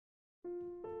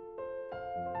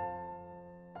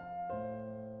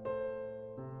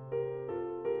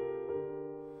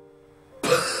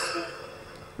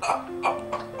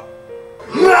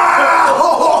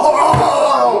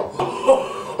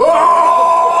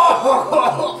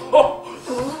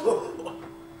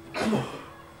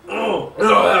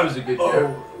That was a good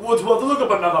joke. Woodsworth, look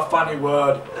up another funny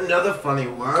word. Another funny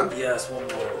word? Yes, one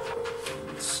more.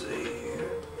 Let's see.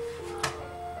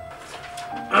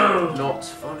 Not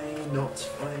funny, not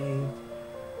funny,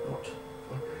 not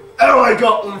funny. Oh, I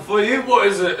got one for you. What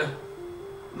is it?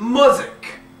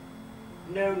 Music.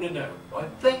 No. I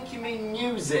think you mean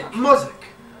music. Music.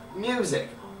 Music.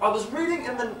 I was reading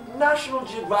in the National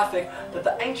Geographic that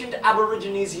the ancient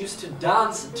Aborigines used to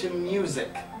dance to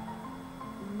music.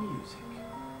 Music.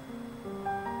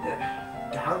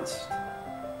 Danced.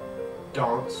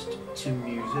 Danced to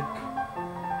music.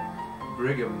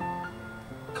 Brigham.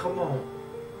 Come on.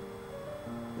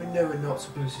 We know we're not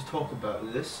supposed to talk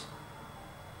about this.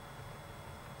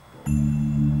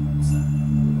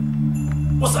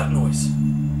 What's that noise?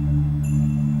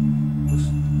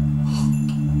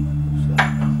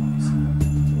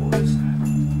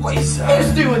 What is that?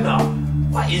 Who's doing that?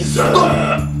 What is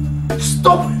that?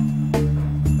 Stop it!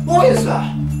 What is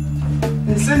that?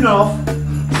 It's enough.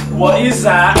 What is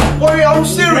that? Wait, I'm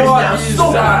serious now. What is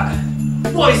Stop that?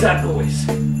 it! What is that noise?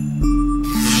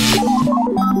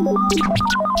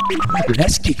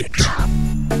 Let's kick it.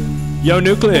 Yo,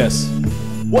 Nucleus,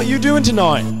 what you doing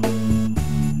tonight?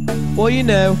 Well, you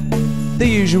know, the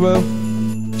usual.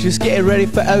 Just getting ready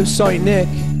for Saint Nick.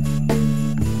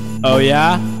 Oh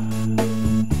yeah?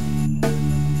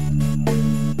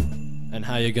 And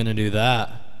how you gonna do that?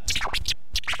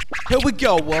 Here we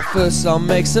go. Well, first I'll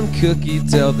make some cookie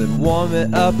dough, then warm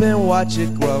it up and watch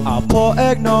it grow. I'll pour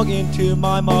eggnog into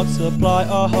my mug, supply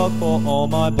a hug for all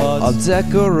my buds. I'll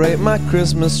decorate my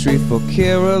Christmas tree for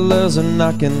carolers and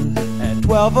knocking. At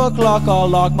 12 o'clock I'll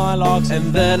log my logs,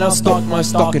 And then I'll stock my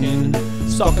stocking.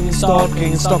 Stocking the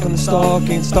stocking, stocking the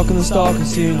stocking, stocking the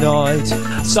stockings tonight.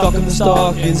 Stocking the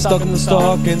stocking, stocking the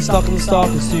stocking, stocking the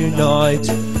stockings tonight.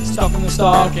 Stocking the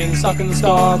stocking, stocking the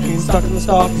stocking, stocking the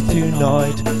stockings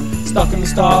tonight. Stocking the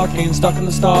stocking, stocking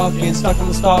the stocking, stocking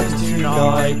the stockings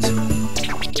tonight.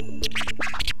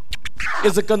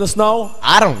 Is it gonna snow?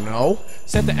 I don't know.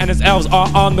 Santa and his elves are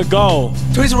on the go.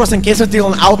 Toys R Us and games are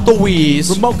dealing out the wheeze.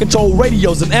 Remote control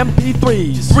radios and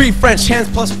MP3s. 3 French hens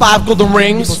plus 5 golden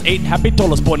rings. Plus 8 happy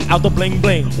dollars pointing out the bling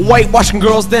bling. Whitewashing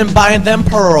girls, then buying them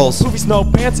pearls. Poofy snow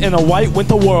pants in a white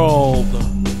winter world.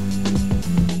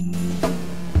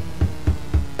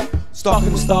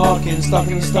 Stocking the stocking,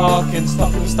 stocking the stocking,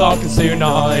 stocking the stockings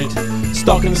tonight.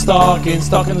 Stocking the stocking,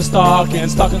 stocking the stocking,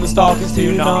 stocking the stockings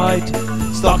tonight.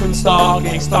 Stocking the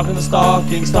stocking, stocking the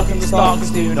stocking, stocking the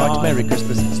stockings tonight. Merry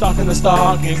Christmas. Stocking the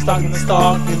stocking, stocking the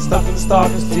stocking, stocking the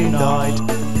stockings tonight.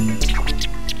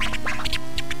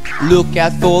 Look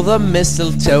out for the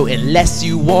mistletoe unless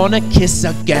you wanna kiss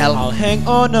a gal. I'll hang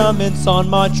ornaments on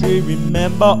my tree,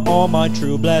 remember all my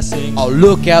true blessings. I'll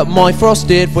look out my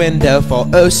frosted window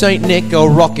for Saint Nick a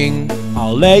rocking.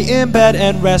 I'll lay in bed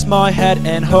and rest my head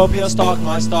and hope he'll stock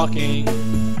my stocking.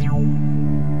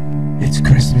 It's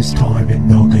Christmas time in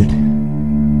Nugget.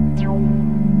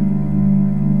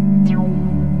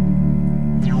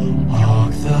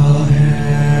 Hark the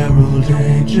herald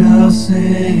angels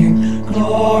sing,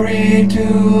 glory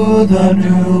to the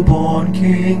newborn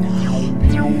King.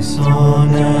 Peace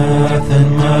on earth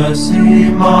and mercy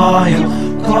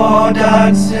mild, God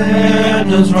and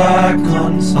sinners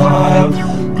reconcile.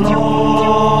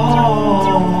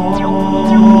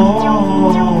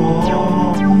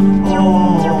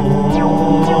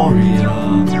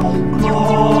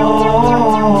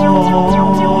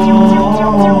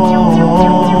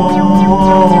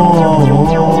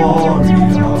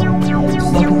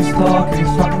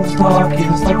 Stocking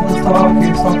the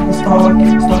stocking, stocking the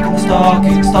stocking, stocking the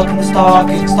stocking, stocking the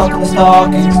stocking, stocking the stocking, stocking the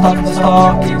stocking, stocking the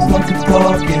stocking,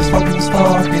 stocking the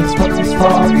stocking, stocking the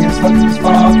stocking, stocking the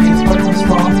stocking, stocking the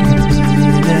stocking.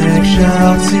 Next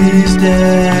shall cease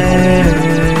day.